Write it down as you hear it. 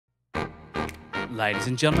Ladies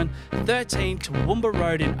and gentlemen, 13 Toowoomba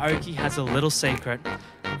Road in Oakey has a little secret.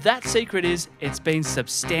 That secret is it's been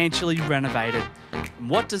substantially renovated. And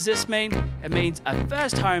what does this mean? It means a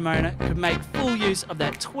first homeowner could make full use of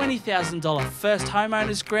that $20,000 first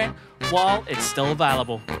homeowners grant while it's still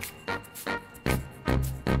available.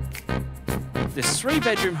 This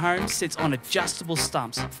 3-bedroom home sits on adjustable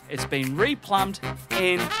stumps. It's been replumbed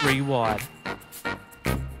and rewired.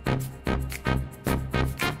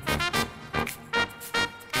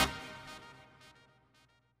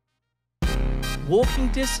 Walking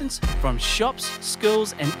distance from shops,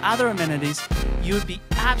 schools and other amenities, you would be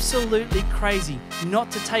absolutely crazy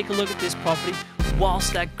not to take a look at this property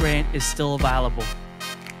whilst that grant is still available.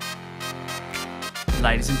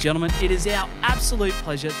 Ladies and gentlemen, it is our absolute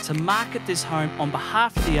pleasure to market this home on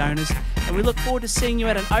behalf of the owners, and we look forward to seeing you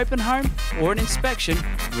at an open home or an inspection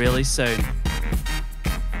really soon.